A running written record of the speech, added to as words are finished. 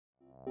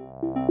Hello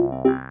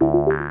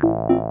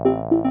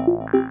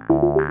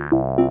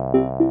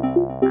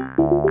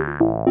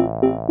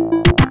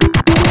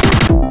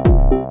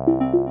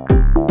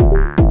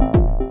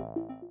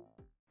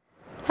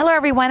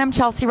everyone, I'm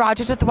Chelsea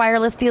Rogers with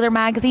Wireless Dealer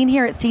Magazine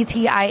here at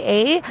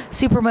CTIA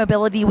Super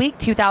Mobility Week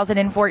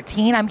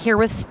 2014. I'm here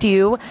with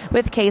Stu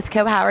with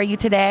Caseco. How are you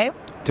today?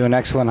 Doing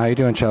excellent. How are you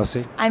doing,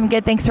 Chelsea? I'm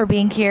good. Thanks for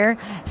being here.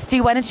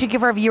 Stu, why don't you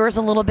give our viewers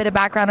a little bit of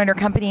background on your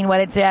company and what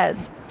it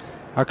does?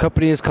 Our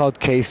company is called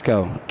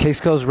Caseco.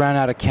 Caseco's ran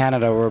out of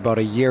Canada. We're about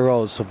a year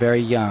old, so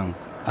very young.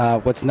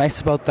 What's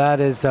nice about that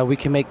is we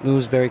can make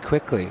moves very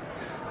quickly.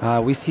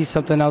 We see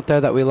something out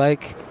there that we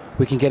like,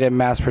 we can get it in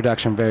mass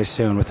production very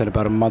soon, within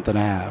about a month and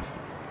a half.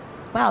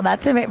 Wow,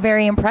 that's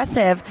very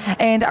impressive.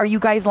 And are you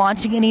guys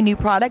launching any new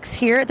products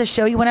here at the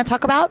show you want to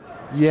talk about?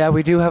 Yeah,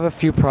 we do have a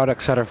few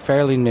products that are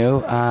fairly new.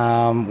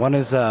 One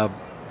is a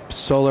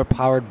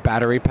solar-powered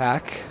battery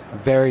pack,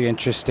 very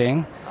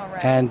interesting. All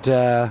right. And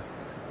a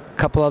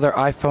couple other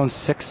iPhone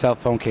 6 cell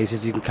phone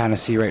cases you can kind of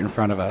see right in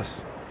front of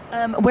us.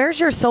 Where's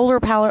your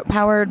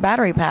solar-powered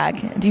battery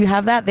pack? Do you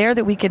have that there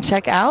that we can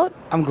check out?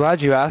 I'm glad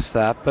you asked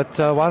that, but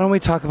why don't we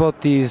talk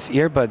about these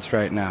earbuds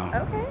right now?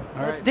 Okay,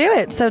 let's do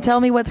it. So tell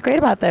me what's great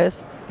about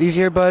those. These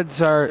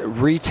earbuds are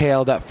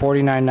retailed at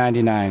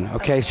 $49.99.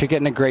 Okay, so you're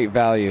getting a great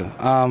value.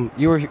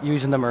 You were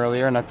using them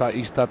earlier, and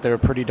you thought they were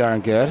pretty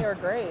darn good. They were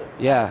great.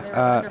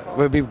 Yeah, it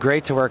would be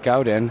great to work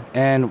out in.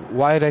 And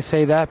why did I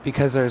say that?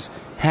 Because there's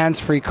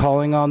hands-free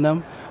calling on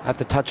them at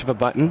the touch of a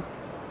button.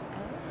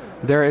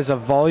 There is a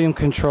volume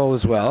control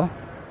as well.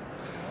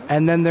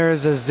 And then there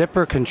is a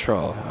zipper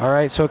control. All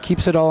right, so it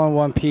keeps it all in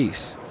one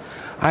piece.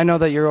 I know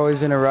that you're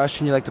always in a rush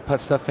and you like to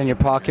put stuff in your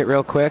pocket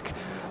real quick.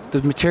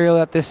 The material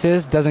that this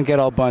is doesn't get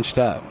all bunched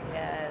up.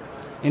 Yes.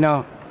 You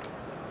know,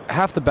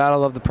 half the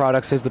battle of the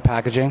products is the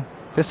packaging.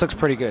 This looks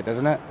pretty good,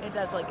 doesn't it? It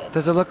does look good.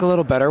 Does it look a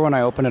little better when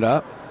I open it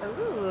up?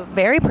 Ooh,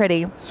 very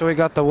pretty. So we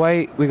got the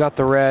white, we got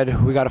the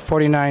red, we got a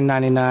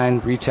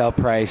 $49.99 retail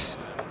price,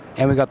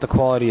 and we got the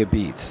quality of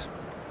beads.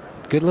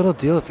 Good little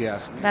deal if you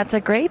ask me. That's a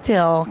great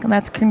deal.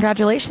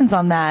 Congratulations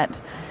on that.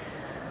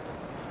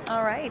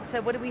 All right,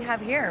 so what do we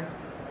have here?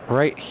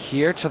 Right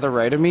here to the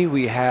right of me,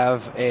 we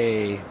have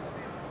a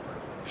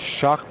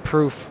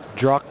shockproof,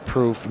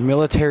 drop-proof,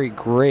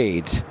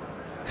 military-grade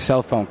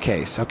cell phone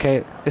case.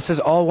 Okay, this is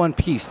all one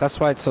piece. That's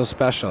why it's so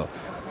special.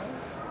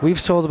 We've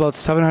sold about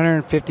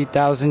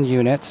 750,000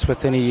 units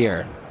within a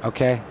year.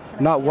 Okay,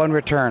 not one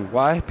return.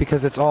 Why?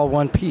 Because it's all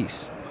one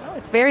piece.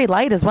 It's very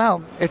light as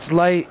well. It's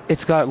light,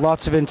 it's got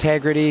lots of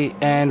integrity,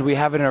 and we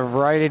have it in a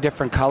variety of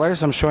different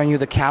colors. I'm showing you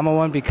the camel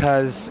one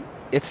because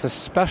it's a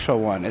special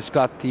one. It's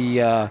got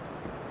the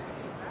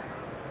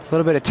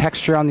little bit of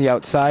texture on the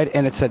outside,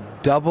 and it's a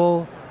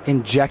double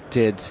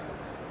injected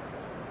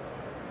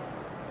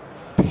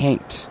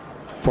paint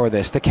for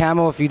this. The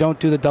camel, if you don't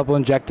do the double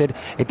injected,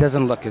 it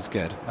doesn't look as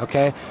good,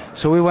 okay?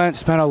 So we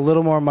spent a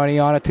little more money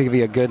on it to give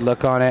you a good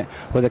look on it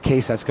with a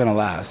case that's going to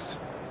last.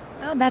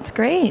 Oh, that's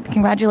great.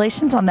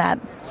 Congratulations on that.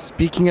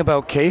 Speaking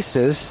about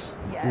cases,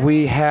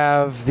 we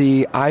have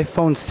the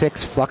iPhone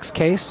 6 Flux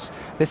case.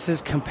 This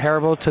is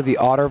comparable to the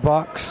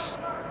OtterBox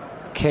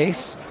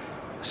case.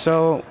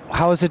 So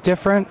how is it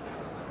different?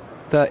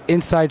 The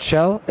inside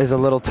shell is a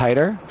little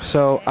tighter.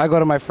 So I go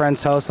to my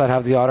friend's house that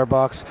have the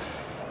OtterBox.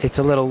 It's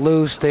a little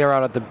loose. They are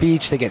out at the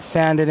beach. They get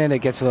sand in it. It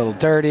gets a little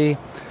dirty.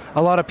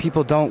 A lot of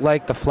people don't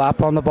like the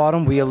flap on the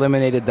bottom. We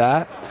eliminated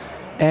that.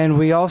 And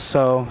we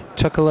also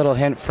took a little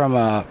hint from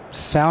a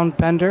sound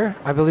bender,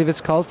 I believe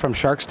it's called, from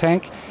Shark's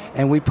Tank,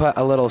 and we put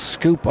a little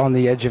scoop on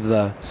the edge of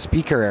the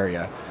speaker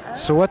area.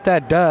 So what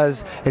that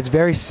does, it's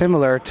very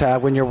similar to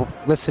when you're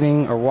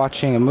listening or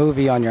watching a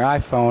movie on your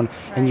iPhone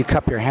and you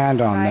cup your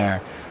hand on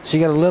there. So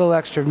you get a little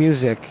extra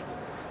music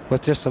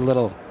with just a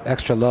little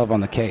extra love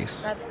on the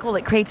case. That's cool.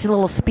 It creates a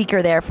little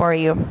speaker there for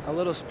you. A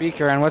little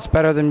speaker, and what's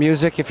better than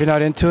music if you're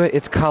not into it?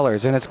 It's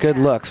colors, and it's good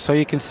looks. So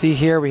you can see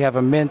here we have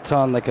a mint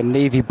on like a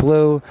navy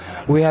blue.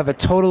 We have a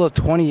total of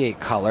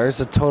 28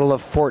 colors, a total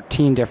of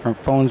 14 different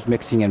phones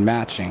mixing and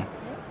matching.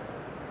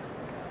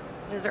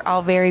 Those are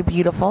all very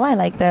beautiful. I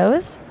like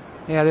those.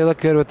 Yeah, they look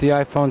good with the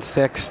iPhone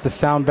 6. The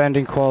sound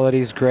bending quality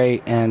is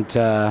great, and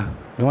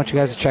we want you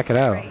guys to check it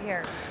out. Right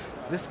here.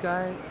 This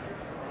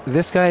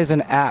guy is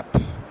an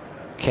app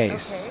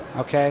case.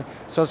 Okay,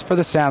 so it's for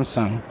the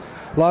Samsung.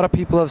 A lot of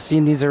people have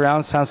seen these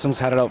around. Samsung's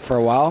had it out for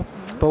a while,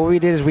 but what we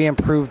did is we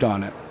improved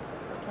on it.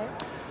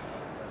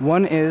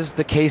 One is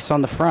the case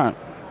on the front.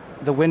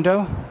 The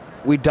window,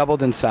 we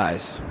doubled in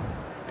size.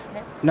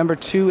 Number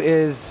two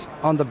is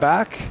on the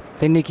back.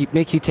 They make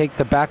you take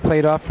the back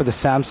plate off for the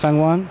Samsung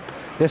one.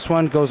 This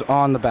one goes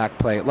on the back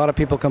plate. A lot of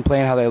people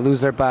complain how they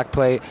lose their back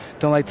plate,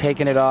 don't like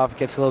taking it off,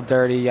 gets a little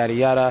dirty, yada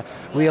yada.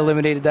 We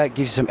eliminated that,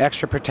 gives you some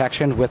extra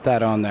protection with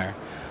that on there.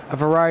 A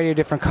variety of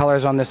different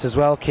colors on this as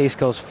well.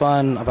 Caseco's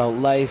fun, about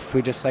life.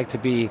 We just like to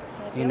be,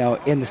 you know,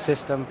 in the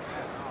system.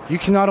 You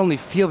can not only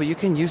feel, but you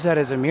can use that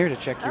as a mirror to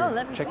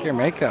check your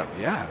makeup.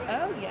 Yeah.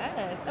 Oh,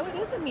 yes. Oh, it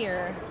is a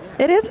mirror.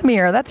 It is a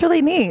mirror. That's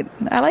really neat.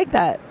 I like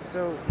that.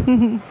 So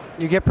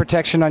you get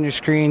protection on your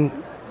screen.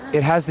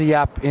 it has the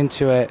app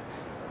into it.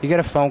 You get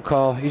a phone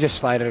call, you just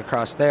slide it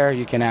across there,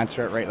 you can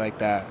answer it right like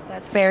that.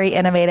 That's very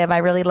innovative. I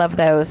really love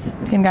those.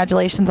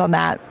 Congratulations on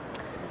that.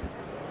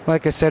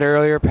 Like I said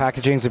earlier,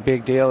 packaging's a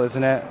big deal,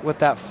 isn't it? With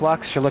that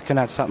Flux, you're looking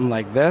at something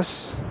like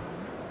this.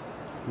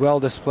 Well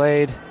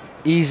displayed,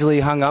 easily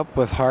hung up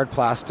with hard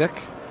plastic.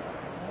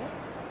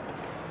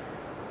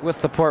 With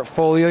the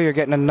portfolio, you're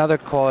getting another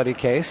quality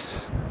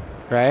case,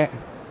 right?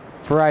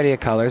 Variety of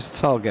colors,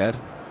 it's all good.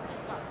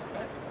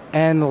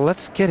 And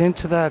let's get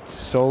into that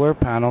solar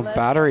panel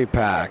battery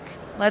pack.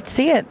 Let's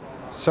see it.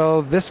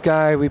 So this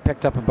guy we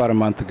picked up about a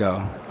month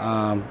ago.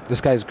 This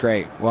guy's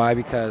great. Why?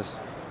 Because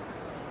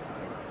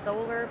it's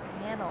solar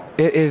panel.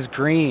 It is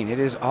green.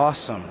 It is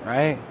awesome,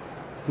 right?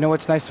 You know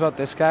what's nice about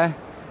this guy?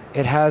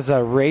 It has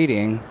a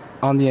rating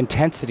on the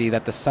intensity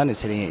that the sun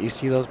is hitting it. You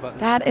see those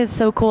buttons? That is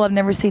so cool. I've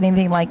never seen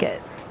anything like it.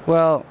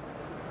 Well,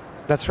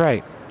 that's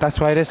right.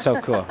 That's why it is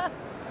so cool.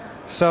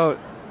 So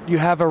you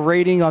have a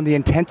rating on the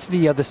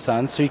intensity of the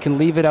sun, so you can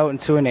leave it out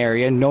into an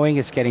area knowing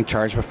it's getting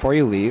charged before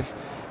you leave.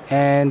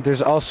 And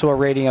there's also a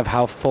rating of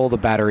how full the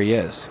battery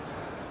is.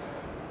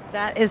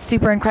 That is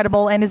super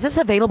incredible. And is this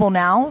available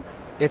now?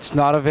 It's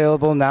not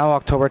available now.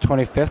 October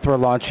 25th, we're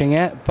launching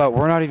it, but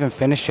we're not even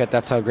finished yet.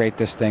 That's how great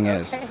this thing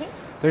is.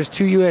 There's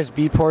 2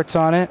 USB ports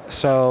on it,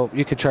 so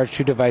you could charge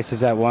 2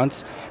 devices at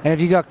once. And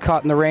if you got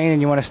caught in the rain and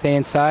you want to stay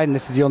inside and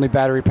this is the only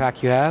battery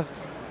pack you have,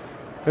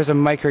 there's a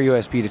micro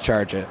USB to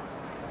charge it.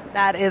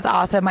 That is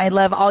awesome. I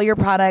love all your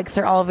products.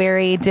 They're all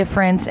very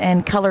different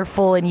and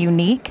colorful and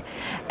unique.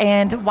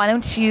 And why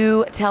don't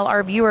you tell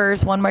our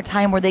viewers one more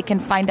time where they can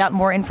find out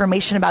more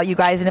information about you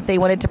guys and if they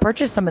wanted to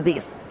purchase some of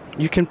these?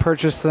 You can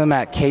purchase them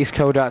at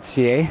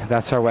caseco.ca.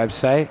 That's our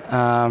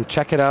website.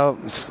 Check it out.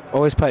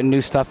 Always putting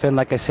new stuff in.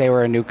 Like I say,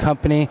 we're a new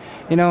company.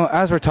 You know,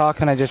 as we're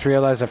talking, I just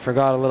realized I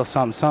forgot a little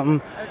something.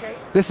 Okay.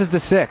 This is the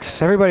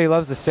 6. Everybody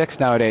loves the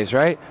 6 nowadays,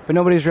 right? But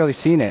nobody's really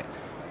seen it.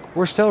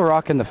 We're still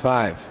rocking the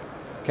 5.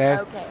 Okay?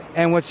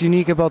 And what's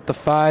unique about the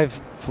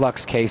 5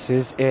 Flux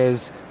cases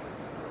is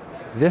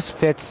this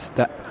fits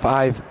the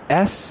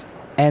 5S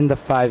and the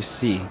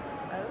 5C.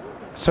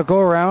 So go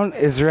around.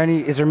 Is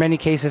there many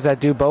cases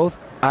that do both?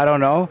 I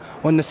don't know.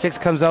 When the 6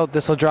 comes out,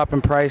 this will drop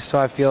in price, so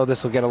I feel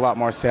this will get a lot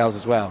more sales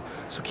as well.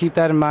 So keep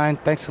that in mind.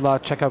 Thanks a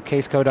lot. Check out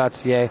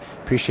caseco.ca.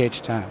 Appreciate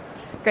your time.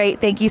 Great.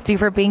 Thank you, Stu,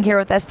 for being here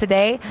with us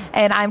today.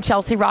 And I'm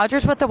Chelsea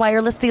Rogers with the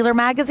Wireless Dealer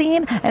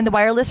Magazine and the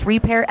Wireless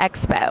Repair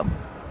Expo.